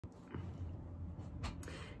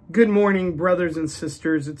Good morning, brothers and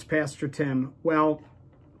sisters. It's Pastor Tim. Well,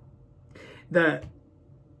 the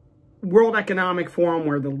World Economic Forum,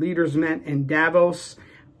 where the leaders met in Davos,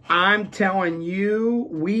 I'm telling you,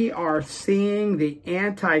 we are seeing the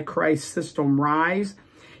Antichrist system rise.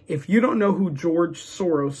 If you don't know who George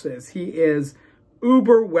Soros is, he is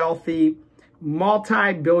uber wealthy,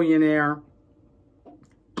 multi-billionaire,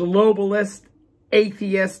 globalist,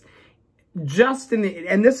 atheist,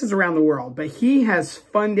 and this is around the world, but he has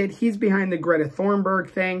funded, he's behind the Greta Thunberg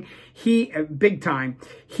thing, big time,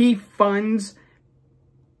 he funds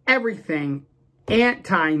everything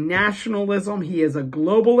anti-nationalism. He is a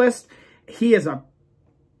globalist. He is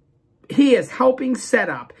helping set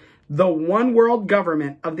up the one world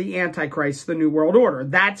government of the Antichrist, the New World Order.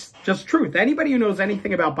 That's just truth. Anybody who knows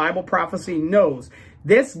anything about Bible prophecy knows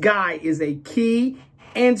this guy is a key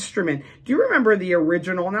instrument. Do you remember the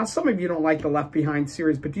original? Now, some of you don't like the Left Behind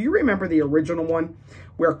series, but do you remember the original one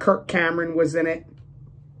where Kirk Cameron was in it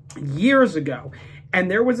years ago?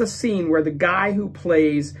 And there was a scene where the guy who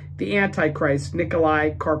plays the Antichrist,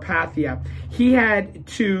 Nikolai Carpathia, he had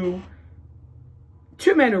two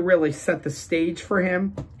men who really set the stage for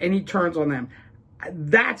him, and he turns on them.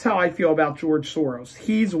 That's how I feel about George Soros.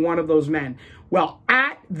 He's one of those men. Well,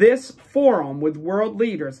 at this forum with world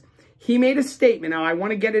leaders, he made a statement. Now, I want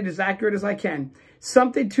to get it as accurate as I can.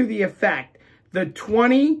 Something to the effect, the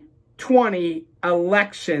 2020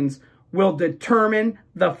 elections will determine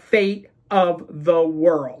the fate of the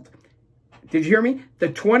world. Did you hear me? The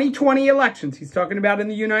 2020 elections, he's talking about in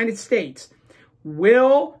the United States,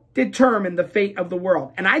 will determine the fate of the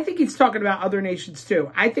world. And I think he's talking about other nations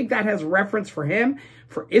too. I think that has reference for him,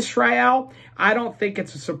 for Israel. I don't think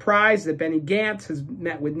it's a surprise that Benny Gantz has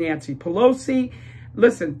met with Nancy Pelosi.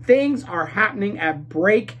 Listen, things are happening at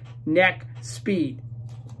breakneck speed.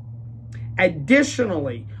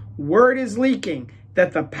 Additionally, word is leaking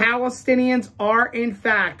that the Palestinians are, in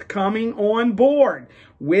fact, coming on board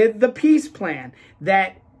with the peace plan,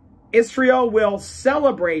 that Israel will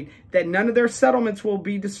celebrate that none of their settlements will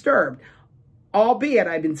be disturbed. Albeit,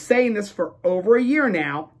 I've been saying this for over a year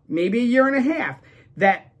now, maybe a year and a half,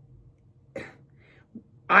 that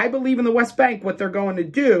I believe in the West Bank, what they're going to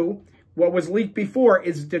do, what was leaked before,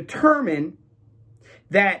 is determine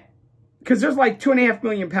that, because there's like 2.5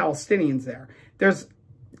 million Palestinians there. There's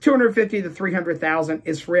 250 to 300,000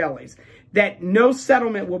 Israelis. That no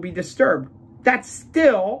settlement will be disturbed. That's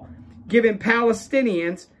still giving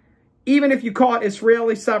Palestinians, even if you call it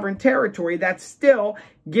Israeli sovereign territory, that's still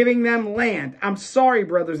giving them land. I'm sorry,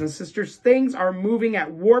 brothers and sisters. Things are moving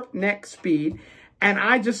at warp neck speed. And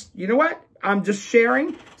I just, you know what? I'm just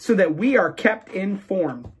sharing so that we are kept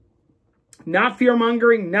informed. Not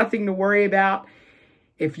fear-mongering, nothing to worry about.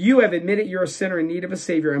 If you have admitted you're a sinner in need of a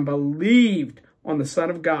Savior and believed on the Son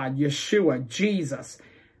of God, Yeshua, Jesus,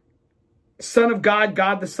 Son of God,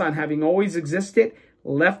 God the Son, having always existed,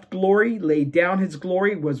 left glory, laid down his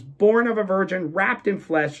glory, was born of a virgin, wrapped in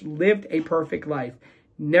flesh, lived a perfect life,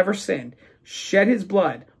 never sinned, shed his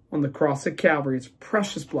blood on the cross of Calvary, his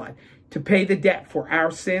precious blood, to pay the debt for our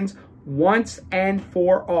sins once and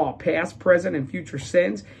for all, past, present, and future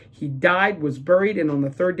sins. He died, was buried, and on the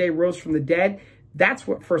third day rose from the dead. That's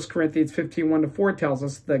what 1 Corinthians 15, 1-4 tells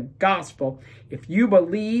us, the gospel. If you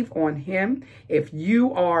believe on him, if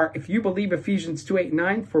you believe Ephesians 2, 8,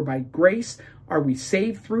 9, for by grace are we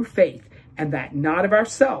saved through faith, and that not of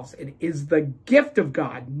ourselves. It is the gift of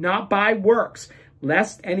God, not by works,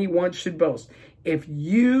 lest anyone should boast. If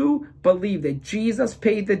you believe that Jesus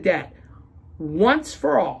paid the debt once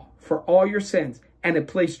for all your sins, and have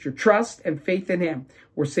placed your trust and faith in him,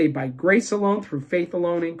 we're saved by grace alone, through faith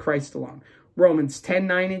alone, in Christ alone. Romans 10,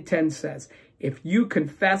 9 and 10 says, if you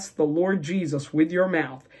confess the Lord Jesus with your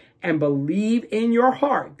mouth and believe in your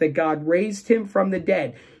heart that God raised him from the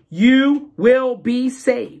dead, you will be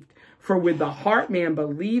saved. For with the heart man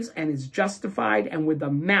believes and is justified, and with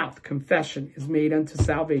the mouth confession is made unto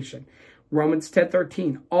salvation. Romans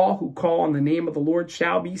 10:13, all who call on the name of the Lord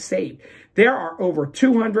shall be saved. There are over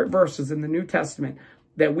 200 verses in the New Testament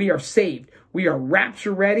that we are saved. We are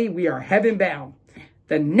rapture ready. We are heaven bound.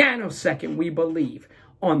 The nanosecond we believe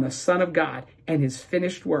on the Son of God and his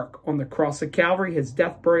finished work on the cross of Calvary, his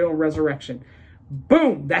death, burial, and resurrection.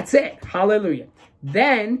 Boom, that's it. Hallelujah.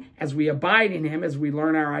 Then, as we abide in him, as we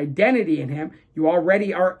learn our identity in him, you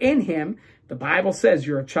already are in him. The Bible says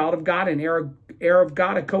you're a child of God, an heir of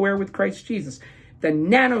God, a co-heir with Christ Jesus. The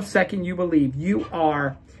nanosecond you believe, you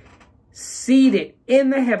are seated in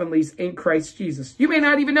the heavenlies in Christ Jesus. You may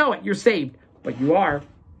not even know it. You're saved, but you are.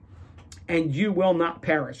 And you will not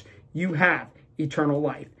perish. You have eternal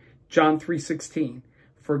life. John 3:16.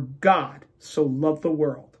 For God so loved the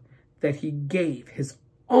world that he gave his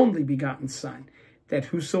only begotten Son, that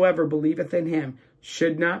whosoever believeth in him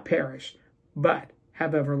should not perish, but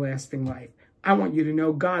have everlasting life. I want you to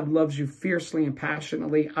know God loves you fiercely and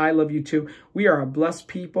passionately. I love you too. We are a blessed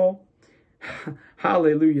people.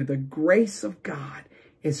 Hallelujah. The grace of God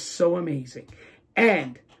is so amazing.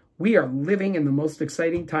 And we are living in the most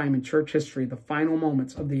exciting time in church history, the final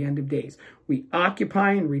moments of the end of days. We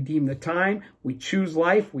occupy and redeem the time. We choose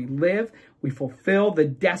life. We live. We fulfill the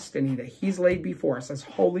destiny that he's laid before us as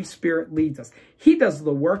Holy Spirit leads us. He does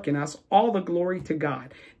the work in us. All the glory to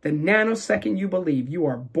God. The nanosecond you believe, you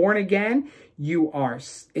are born again. You are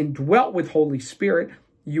indwelt with Holy Spirit.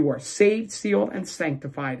 You are saved, sealed, and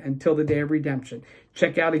sanctified until the day of redemption.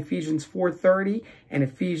 Check out Ephesians 4:30 and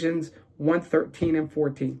Ephesians 1:13 and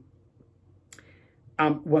 14.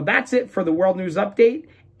 Well, that's it for the World News Update,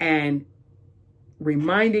 and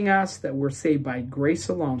reminding us that we're saved by grace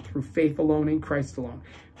alone, through faith alone, in Christ alone.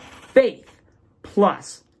 Faith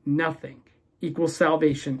plus nothing equals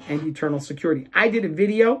salvation and eternal security. I did a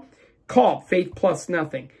video called Faith Plus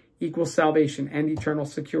Nothing Equals Salvation and Eternal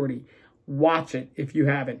Security. Watch it if you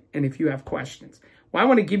haven't, and if you have questions. Well, I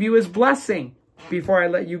want to give you his blessing before I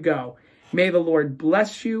let you go. May the Lord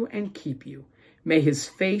bless you and keep you. May his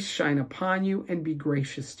face shine upon you and be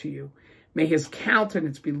gracious to you. May his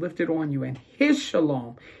countenance be lifted on you, and his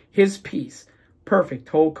shalom, his peace, perfect,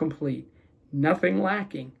 whole, complete, nothing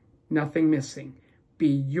lacking, nothing missing, be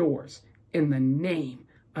yours in the name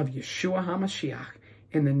of Yeshua HaMashiach,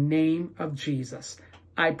 in the name of Jesus.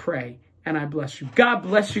 I pray and I bless you. God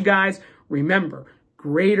bless you guys. Remember,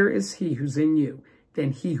 greater is he who's in you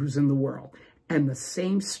than he who's in the world. And the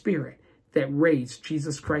same Spirit that raised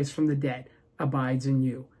Jesus Christ from the dead abides in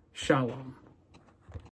you. Shalom.